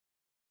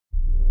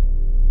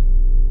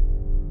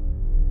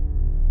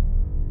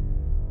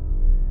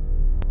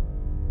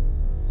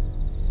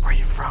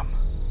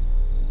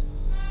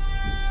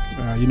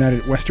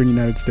Western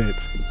United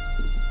States.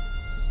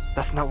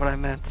 That's not what I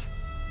meant.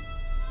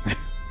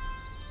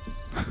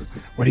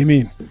 What do you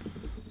mean?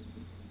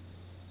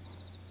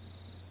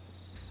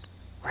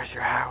 Where's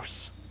your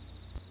house?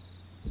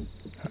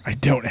 I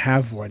don't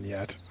have one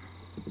yet.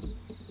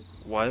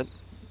 What?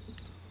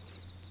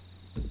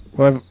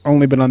 Well, I've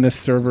only been on this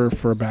server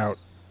for about,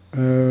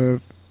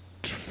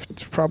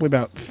 probably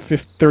about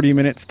 30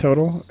 minutes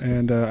total,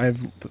 and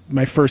I've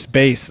my first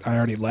base. I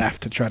already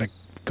left to try to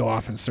go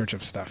off in search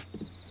of stuff.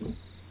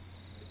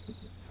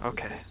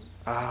 Okay.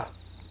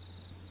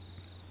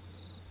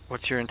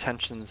 What's your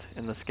intentions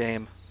in this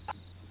game?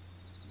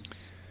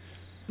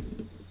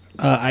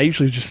 I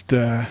usually just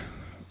since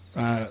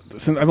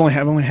I've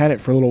only had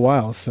it for a little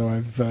while, so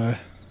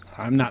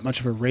I'm not much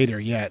of a raider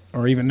yet,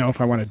 or even know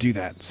if I want to do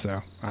that.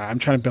 So I'm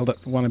trying to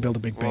want to build a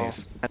big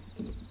base.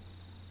 You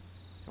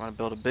want to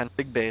build a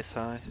big base,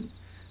 huh?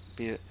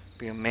 Be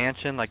a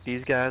mansion like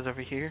these guys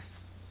over here?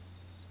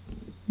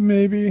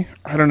 Maybe,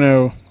 I don't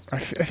know. I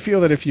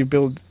feel that if you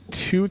build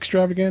too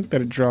extravagant,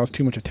 that it draws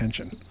too much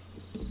attention.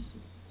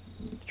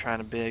 Trying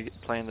to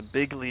play in the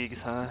big leagues,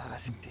 huh? I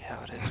see how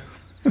it is.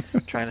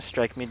 Trying to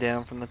strike me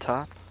down from the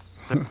top.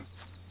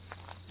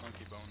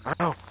 Monkey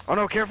boner. Oh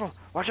no, careful!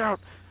 Watch out!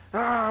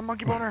 Ah,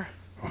 monkey boner!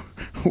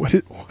 What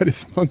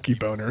is monkey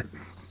boner?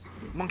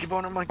 Monkey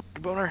boner, monkey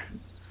boner,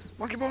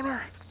 monkey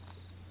boner!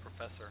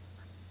 Professor.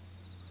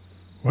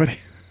 What?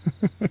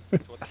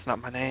 That's not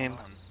my name.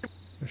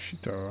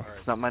 Yoshito.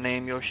 It's not my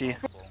name, Yoshi.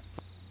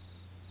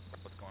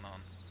 What's going on?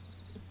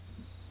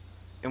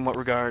 In what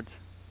regards?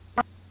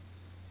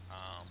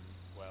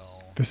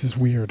 Well, This is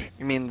weird.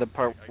 You mean the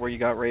part where you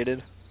got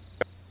raided?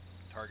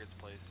 Target's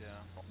place, yeah.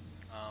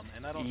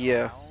 And I don't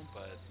Yeah. know how,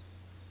 but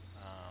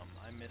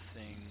I'm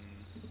missing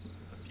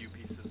a few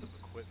pieces of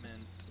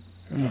equipment.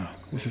 Oh,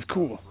 this is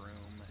cool.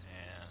 Room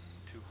and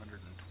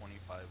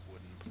 225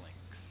 wooden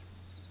planks.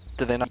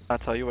 Did they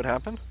not tell you what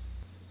happened?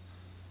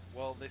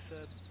 Well, they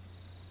said,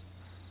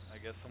 I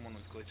guess someone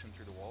was glitching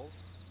through the walls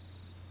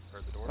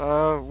or the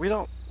door. We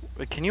don't.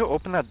 Can you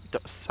open that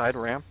side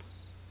ramp?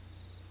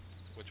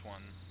 Which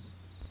one?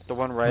 The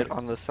one right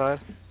on this side?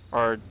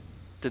 Or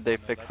did they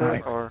fix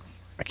it? Or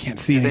I can't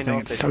see did they anything. know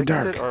if It's they so fixed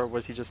dark. it, or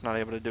was he just not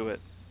able to do it?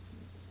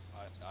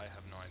 I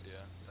have no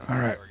idea. All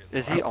right.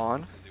 Is he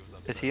on?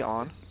 Is he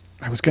on?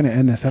 I was going to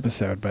end this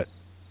episode, but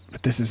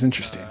this is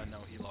interesting. No,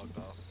 he logged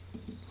off.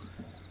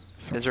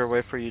 So Is there a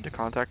way for you to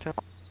contact him?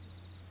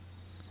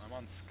 I'm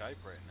on Skype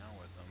right now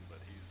with him, but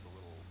he's a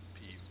little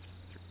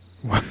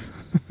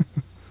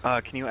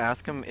peeved. Can you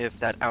ask him if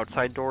that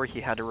outside door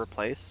he had to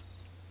replace?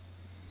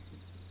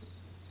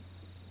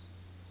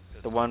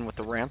 The one with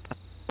the ramp?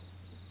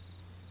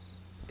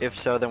 If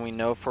so, then we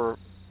know for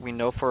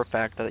a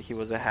fact that he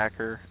was a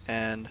hacker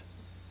and...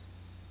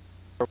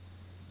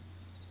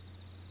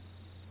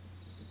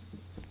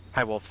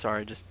 Hi Wolf,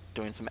 sorry, just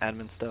doing some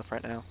admin stuff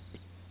right now.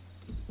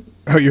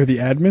 Oh, you're the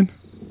admin?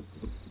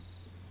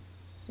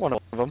 One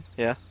of them,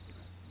 yeah.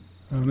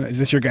 Oh, no. Is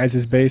this your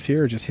guys' base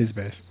here, or just his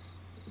base?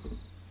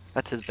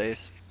 That's his base.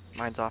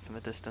 Mine's off in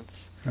the distance,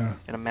 Oh.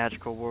 in a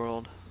magical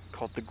world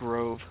called the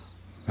Grove.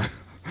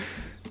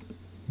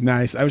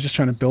 Nice. I was just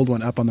trying to build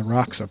one up on the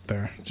rocks up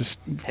there.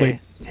 Just Hey,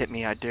 hit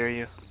me, I dare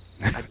you.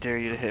 I dare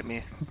you to hit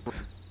me.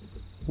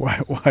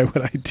 Why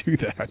would I do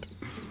that?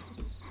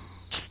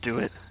 Just do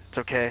it. It's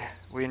okay.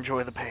 We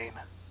enjoy the pain.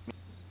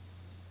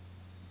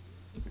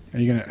 Are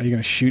you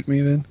gonna shoot me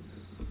then?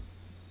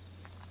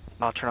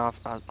 I'll turn off.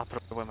 I'll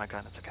put away my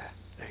gun. It's okay.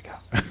 There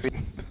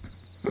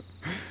you go.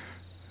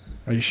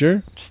 Are you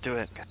sure? Just do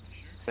it.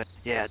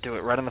 Yeah, do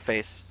it right in the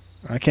face.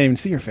 I can't even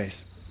see your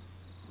face.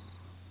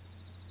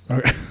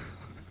 Okay.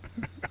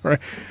 All right. Right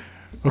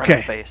in the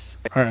Okay. face.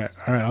 All right.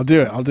 I'll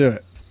do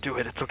it. Do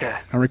it. It's okay.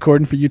 I'm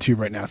recording for YouTube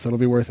right now, so it'll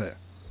be worth it.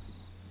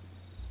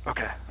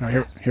 Okay. All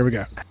right, here we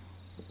go.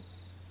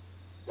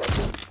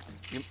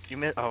 You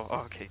missed. Oh,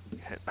 okay. You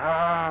hit.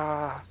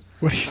 Ah.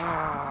 What? Is,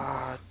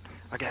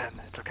 Again.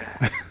 It's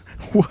okay.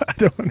 what? I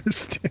don't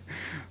understand.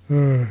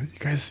 You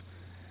guys.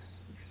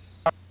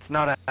 It's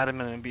not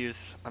admin abuse.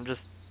 I'm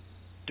just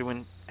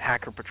doing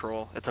hacker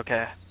patrol. It's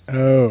okay.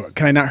 Oh,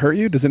 can I not hurt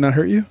you? Does it not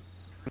hurt you?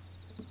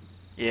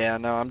 Yeah,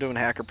 no, I'm doing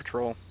hacker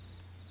patrol.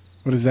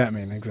 What does that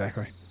mean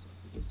exactly?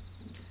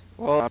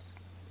 Well,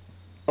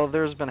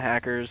 there's been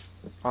hackers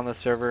on the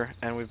server,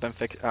 and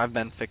I've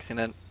been fixing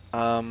it.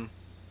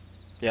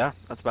 Yeah,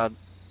 that's about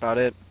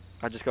it.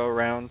 I just go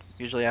around.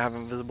 Usually, I have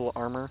invisible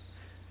armor,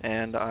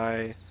 and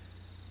I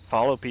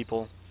follow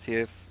people,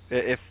 see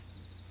if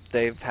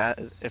they've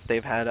had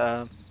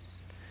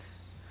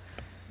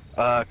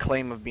a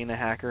claim of being a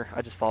hacker.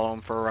 I just follow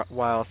them for a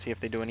while, see if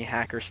they do any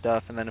hacker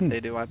stuff, and then if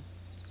they do, I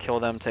kill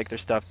them, take their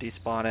stuff,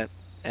 despawn it,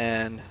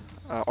 and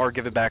or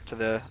give it back to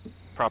the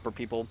proper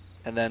people,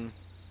 and then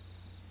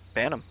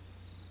ban them.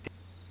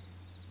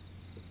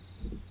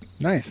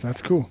 Nice.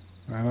 That's cool.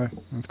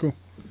 That's cool.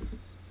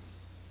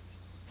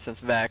 Since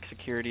VAC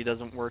security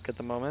doesn't work at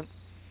the moment.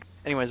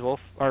 Anyways,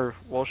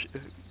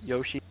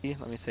 Yoshi,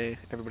 let me say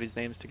everybody's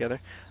names together.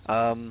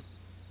 What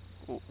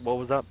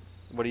was up?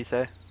 What do you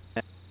say?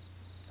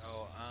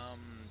 Oh,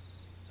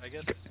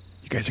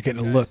 guys are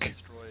getting a Guys look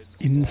destroyed a wall.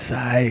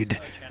 inside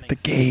Channing the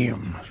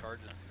game.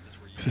 charges.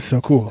 This were This you. is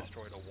so cool.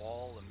 Destroyed a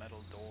wall, a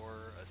metal door,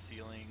 a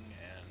ceiling,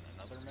 and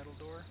another metal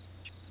door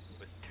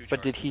with 2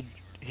 But did charges. he...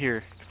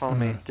 Here, follow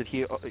me. Uh-huh. Did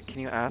he... Can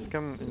you ask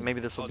him?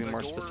 Maybe this will be the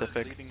more door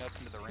specific. leading up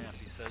into the ramp,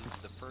 he says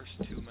the first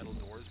 2 metal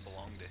doors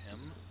belong to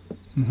him.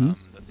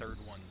 Mm-hmm. The third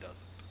one doesn't.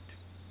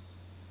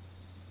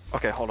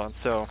 Okay, hold on.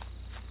 So...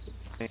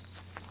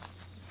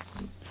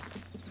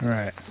 All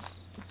right.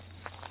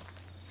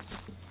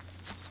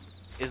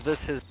 Is this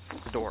his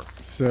door?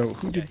 So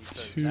who Yeah, did he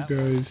says two that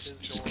one's guys his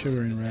just door, kill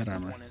wearing the rat second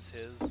armor? one is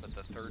his, but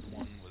the third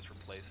one was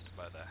replaced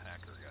by the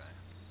hacker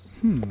guy.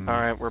 Hmm.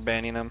 Alright, we're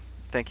banning him.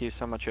 Thank you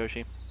so much,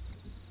 Yoshi.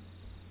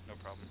 No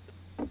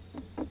problem.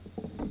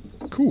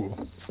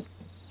 Cool.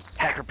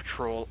 Hacker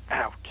patrol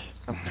out.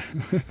 No,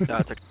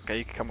 it's okay.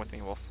 You can come with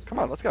me, Wolf. Come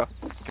on, let's go.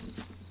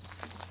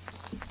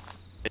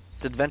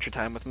 It's adventure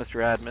time with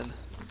Mr. Admin.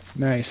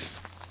 Nice.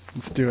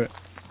 Let's do it.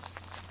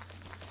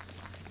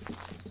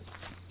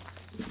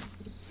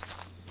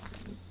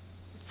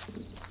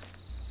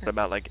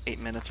 About like 8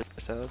 minutes or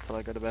so till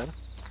I go to bed.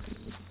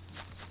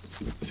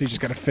 So you just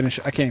gotta finish.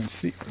 I can't even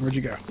see. Where'd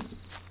you go?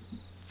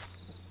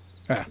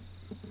 Ah.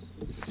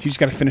 So you just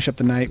gotta finish up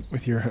the night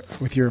with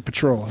your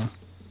patrol, huh?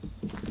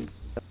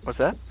 What's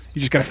that? You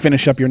just gotta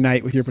finish up your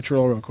night with your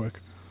patrol real quick.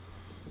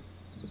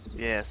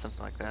 Yeah,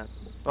 something like that.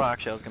 Well,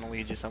 actually, I was gonna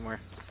lead you somewhere.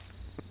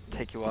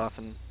 Take you off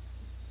and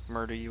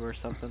murder you or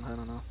something. I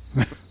don't know.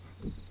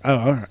 Oh,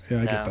 all right.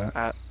 Yeah, I get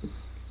that.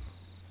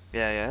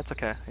 Yeah, it's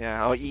okay.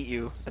 Yeah, I'll eat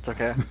you. It's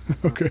okay.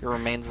 Okay. Your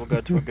remains will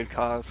go to a good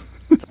cause.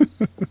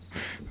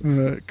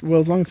 Well,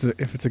 as long as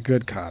if it's a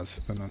good cause,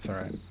 then that's all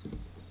right.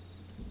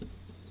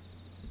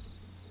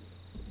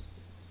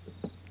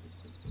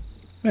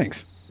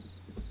 Thanks.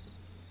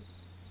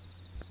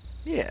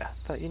 Yeah,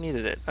 thought you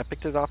needed it. I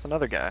picked it off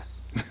another guy.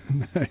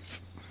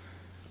 Nice.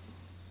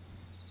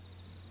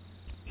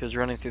 He was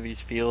running through these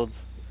fields.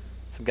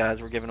 Some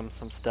guys were giving him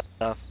some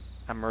stuff.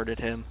 I murdered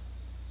him.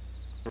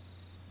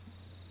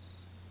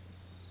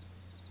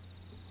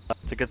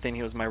 It's a good thing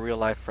he was my real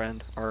life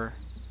friend, or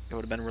it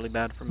would have been really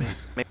bad for me.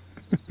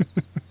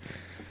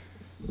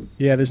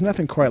 Yeah, there's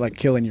nothing quite like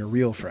killing your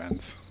real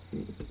friends.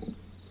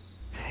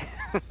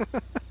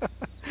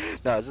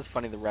 No, it's just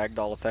funny. The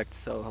ragdoll effect is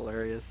so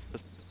hilarious.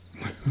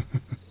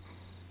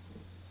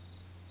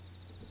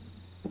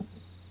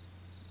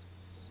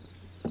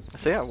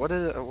 So yeah, what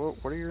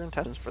are your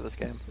intentions for this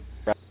game?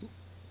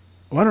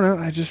 Well, I don't know.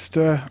 I just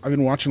I've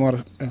been watching a lot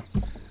of.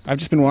 I've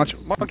just been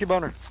watching. Monkey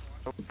boner.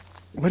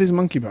 What is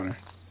monkey boner?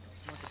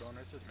 Monkey boner,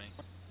 it's just me.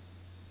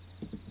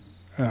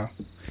 Oh,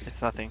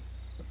 It's nothing.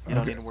 You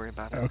don't Okay. need to worry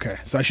about it. okay.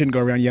 So I shouldn't go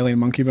around yelling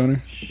monkey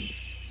boner. Shh.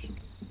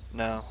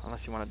 No,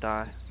 unless you want to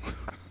die.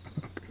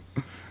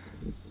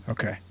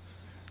 Okay.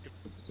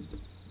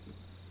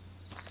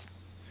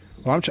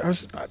 Well,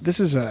 this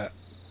is a.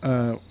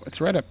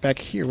 It's right up back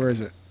here. Where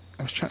is it?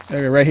 I was trying.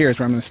 Right here is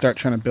where I'm going to start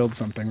trying to build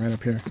something. Right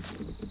up here.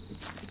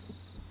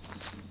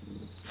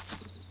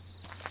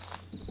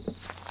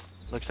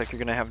 Looks like you're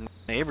gonna have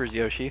neighbors,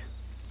 Yoshi.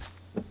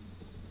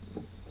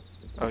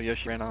 Oh,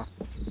 Yoshi ran off.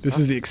 This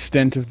is the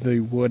extent of the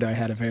wood I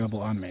had available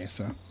on me.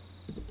 So.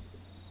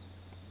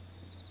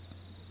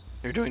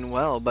 You're doing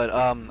well, but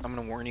I'm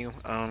gonna warn you.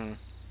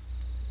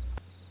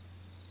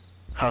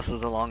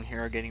 Houses along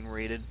here are getting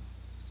raided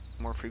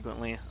more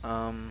frequently.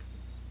 Do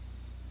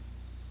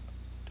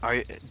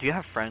you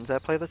have friends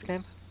that play this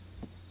game?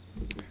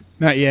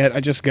 Not yet. I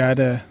just got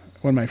one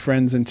of my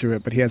friends into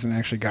it, but he hasn't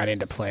actually got in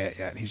to play it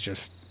yet. He's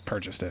just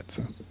purchased it.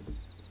 So.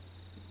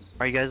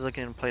 Are you guys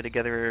looking to play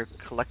together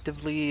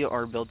collectively,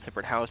 or build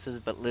separate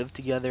houses but live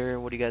together?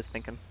 What are you guys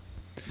thinking?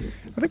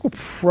 I think we'll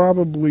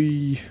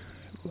probably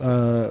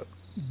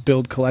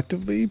build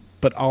collectively,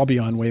 but I'll be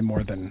on way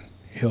more than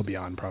he'll be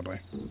on probably.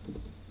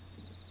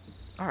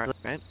 All right,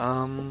 right.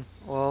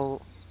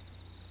 Well,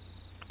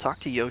 talk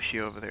to Yoshi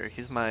over there.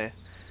 He's my.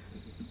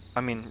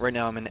 I mean, right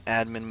now I'm in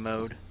admin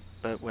mode,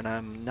 but when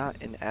I'm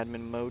not in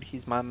admin mode,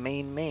 he's my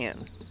main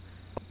man.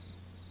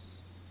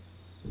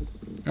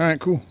 All right,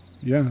 cool.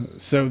 Yeah.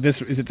 So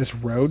is it this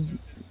road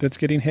that's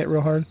getting hit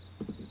real hard?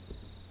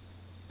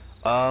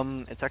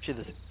 It's actually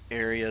this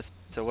area.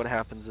 So what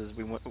happens is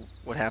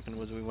what happened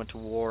was we went to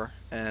war,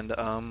 and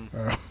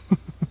Oh.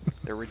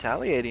 they're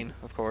retaliating,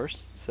 of course.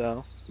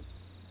 So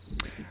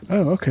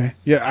Oh, okay.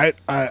 Yeah,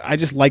 I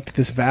just liked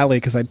this valley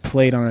because I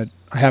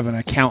have an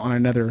account on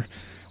another,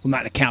 well,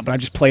 not an account, but I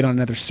just played on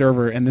another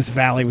server, and this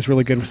valley was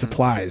really good with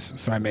supplies,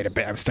 so I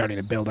was starting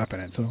to build up in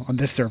it. So on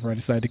this server, I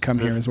decided to come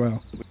here as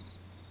well.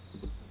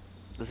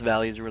 this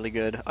valley is really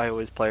good. I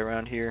always play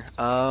around here.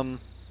 It's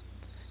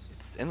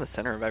in the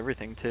center of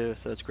everything too,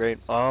 so it's great.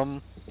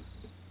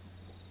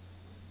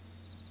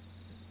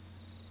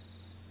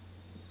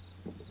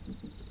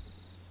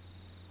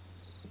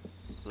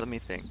 Let me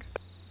think.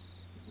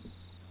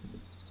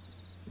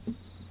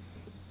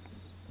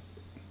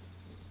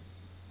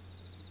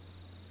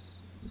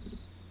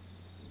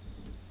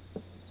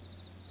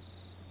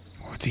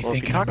 What's he Well, if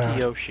you thinking talk about? to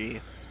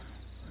Yoshi,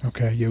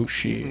 Okay,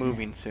 Yoshi. he's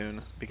moving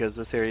soon because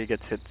this area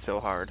gets hit so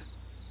hard.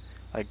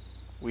 Like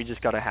we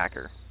just got a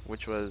hacker,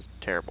 which was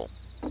terrible.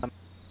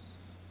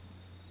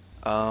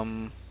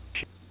 Um,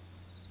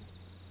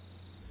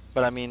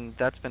 but I mean,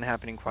 that's been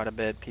happening quite a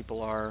bit.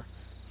 People are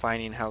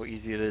finding how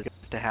easy it is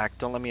to hack.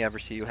 Don't let me ever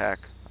see you hack.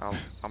 I'll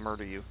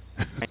murder you.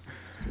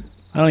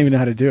 I don't even know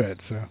how to do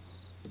it, so.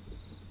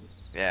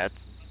 Yeah, it's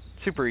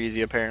super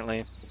easy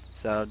apparently.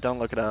 So don't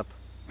look it up.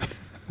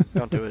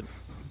 Don't do it.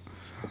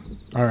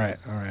 All right,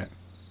 all right.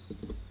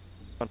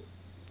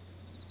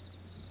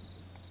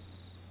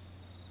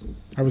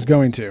 I was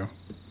going to,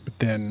 but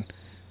then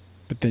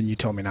you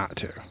told me not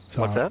to.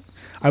 So What's that?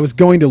 I was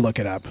going to look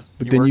it up,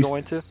 but You then were you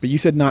going to? but you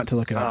said not to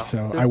look it up, Oh.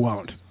 so I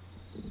won't.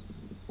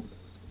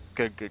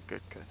 Good.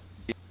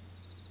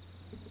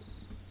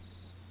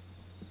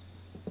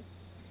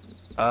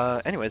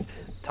 Anyways,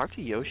 talk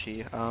to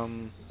Yoshi.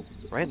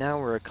 Right now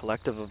we're a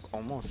collective of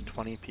almost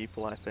 20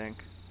 people, I think.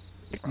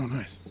 Oh,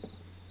 nice.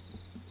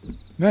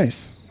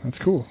 Nice. That's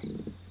cool.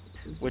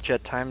 Which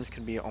at times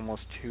can be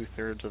almost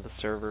 2/3 of the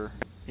server.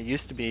 It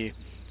used to be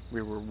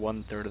we were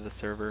 1/3 of the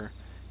server.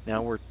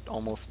 Now we're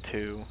almost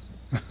 2.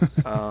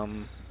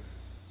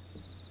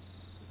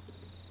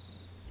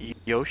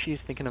 Yoshi's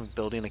thinking of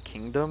building a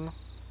kingdom.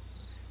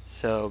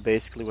 So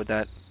basically what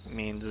that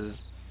means is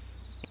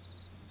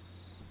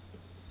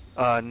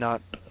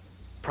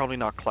probably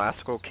not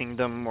classical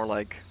kingdom, more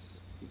like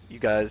you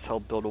guys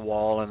help build a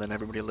wall and then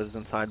everybody lives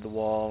inside the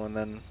wall and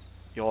then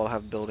you all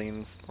have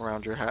buildings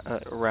around your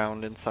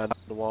around inside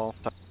the wall.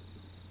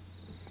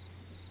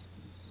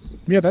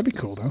 Yeah, that'd be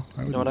cool though.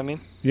 You know what I mean?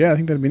 Yeah, I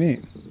think that'd be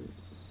neat.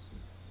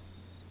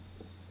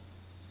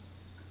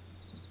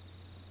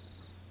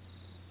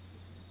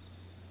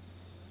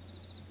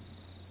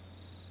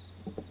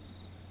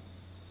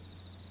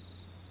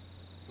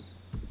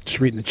 Just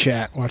reading the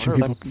chat, watching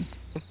Sure, people.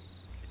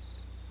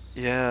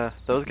 Yeah,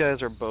 those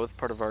guys are both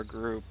part of our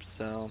group,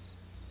 so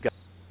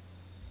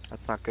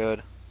that's not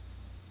good.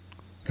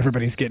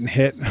 Everybody's getting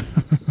hit.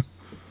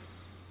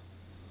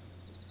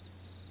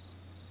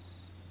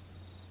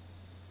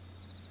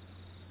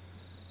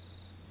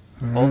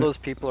 All those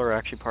people are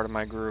actually part of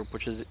my group,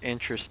 which is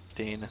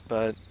interesting,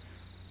 but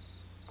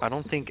I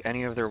don't think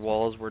any of their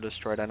walls were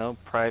destroyed. I know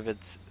Private's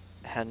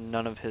had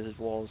none of his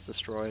walls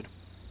destroyed.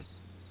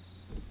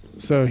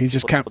 So he's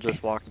just We'll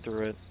just walk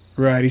through it.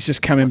 right. He's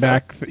just coming What's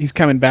back. He's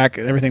coming back.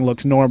 Everything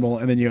looks normal,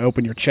 and then you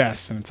open your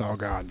chest, and it's all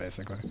gone,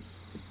 basically.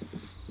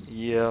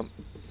 Yep.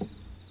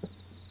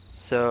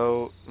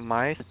 So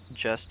my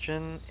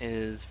suggestion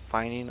is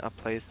finding a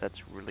place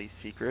that's really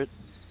secret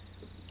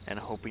and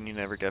hoping you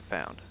never get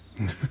found.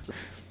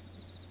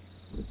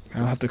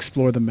 I'll have to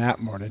explore the map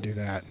more to do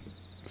that.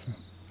 So.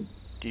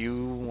 Do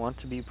you want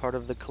to be part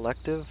of the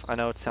collective? I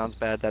know it sounds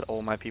bad that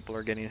all my people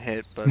are getting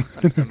hit, but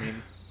I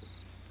mean,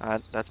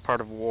 that's part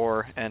of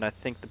war, and I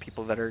think the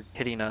people that are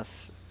hitting us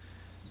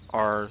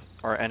are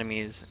our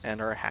enemies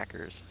and are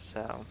hackers.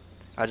 So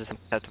I just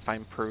have to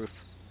find proof.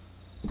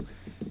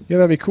 Yeah,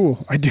 that'd be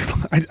cool. I do.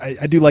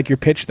 I do like your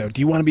pitch, though. Do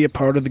you want to be a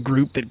part of the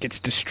group that gets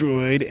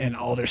destroyed and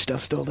all their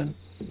stuff stolen?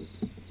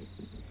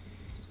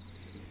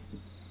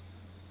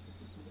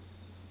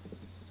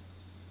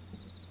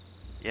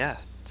 Yeah,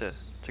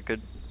 it's a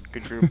good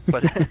group,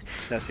 but no,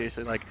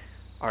 seriously, like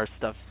our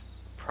stuff,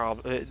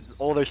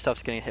 all their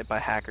stuff's getting hit by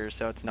hackers,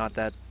 so it's not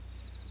that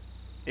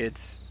it's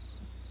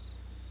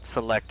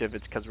selective.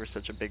 It's because we're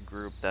such a big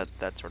group that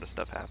that sort of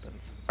stuff happens.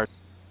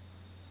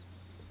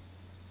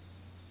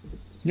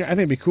 Yeah, I think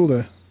it'd be cool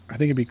to. I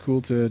think it'd be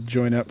cool to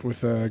join up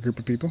with a group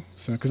of people.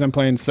 So, because I'm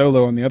playing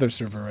solo on the other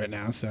server right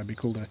now, so it'd be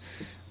cool to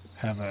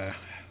have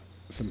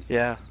some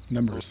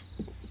numbers.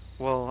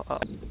 Well,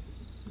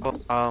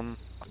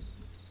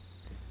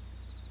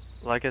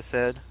 like I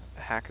said,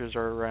 hackers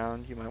are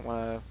around. You might want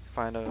to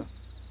find a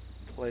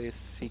place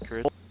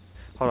secret.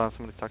 Hold on,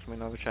 somebody's talking to me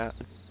in another chat.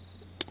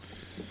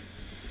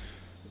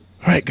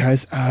 All right,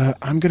 guys,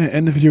 I'm going to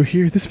end the video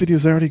here. This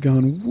video's already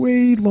gone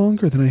way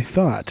longer than I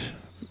thought,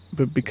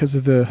 but because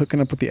of the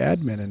hooking up with the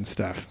admin and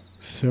stuff.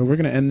 So we're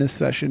going to end this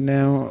session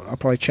now. I'll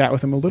probably chat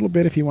with him a little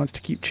bit if he wants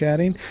to keep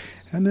chatting,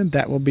 and then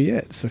that will be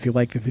it. So if you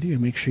like the video,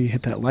 make sure you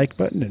hit that like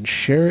button and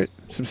share it.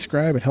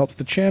 Subscribe. It helps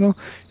the channel.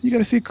 You got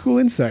to see a cool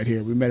insight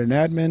here. We met an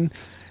admin,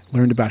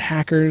 learned about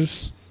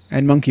hackers,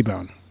 and Monkey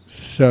Bone.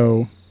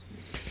 So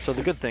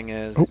the good thing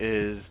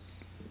is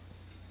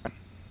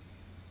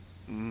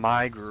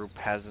my group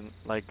hasn't,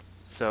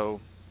 so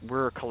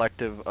we're a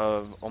collective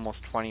of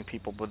almost 20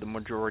 people, but the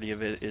majority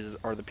of it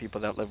are the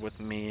people that live with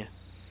me,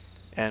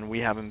 and we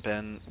haven't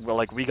been,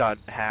 we got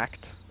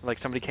hacked. Like,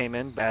 somebody came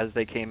in, as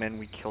they came in,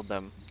 we killed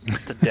them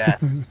to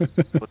death.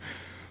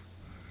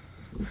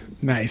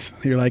 Nice.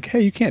 You're like,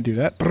 hey, you can't do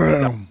that.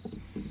 Boom.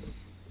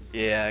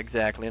 Yeah,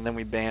 exactly, and then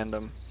we banned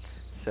them,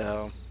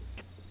 so...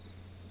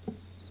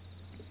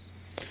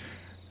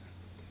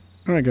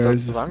 All right,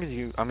 guys. So as long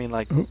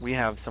as we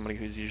have somebody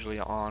who's usually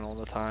on all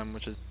the time,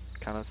 which is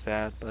kind of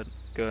sad, but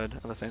good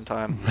at the same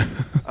time.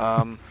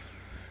 And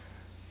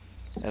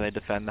they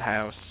defend the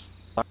house.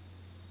 All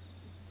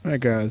right,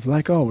 guys.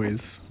 Like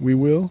always, we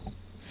will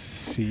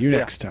see you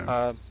next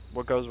time.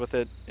 What goes with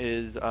it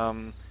is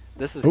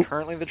This is Oh.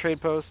 currently the trade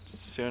post.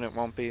 Soon it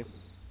won't be.